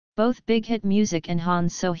Both Big Hit Music and Han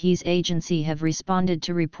So Hee's agency have responded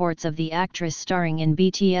to reports of the actress starring in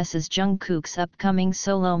BTS's Jungkook's upcoming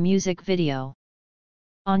solo music video.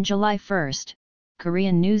 On July 1,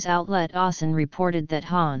 Korean news outlet OSEN reported that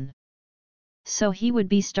Han So Hee would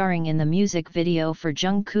be starring in the music video for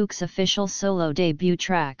Jungkook's official solo debut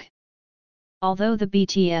track. Although the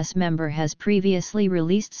BTS member has previously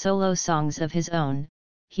released solo songs of his own,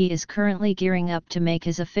 he is currently gearing up to make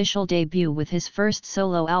his official debut with his first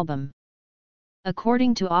solo album.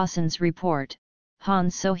 According to OSEN's report, Han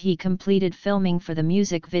So Hee completed filming for the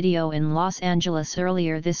music video in Los Angeles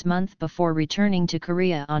earlier this month before returning to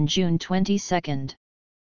Korea on June 22.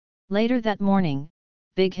 Later that morning,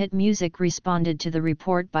 Big Hit Music responded to the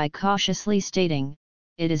report by cautiously stating,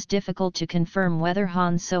 "It is difficult to confirm whether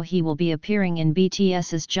Han So Hee will be appearing in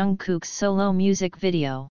BTS's Jungkook's solo music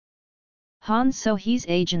video." Han So Hee's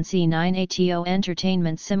agency 9ATO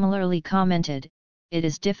Entertainment similarly commented, "It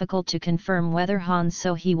is difficult to confirm whether Han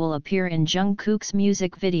So Hee will appear in Jungkook's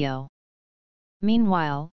music video."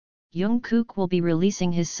 Meanwhile, Jungkook will be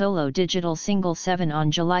releasing his solo digital single 7 on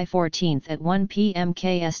July 14 at 1 p.m.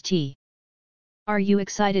 KST. Are you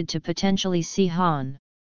excited to potentially see Han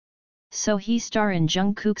So Hee star in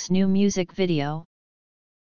Jungkook's new music video?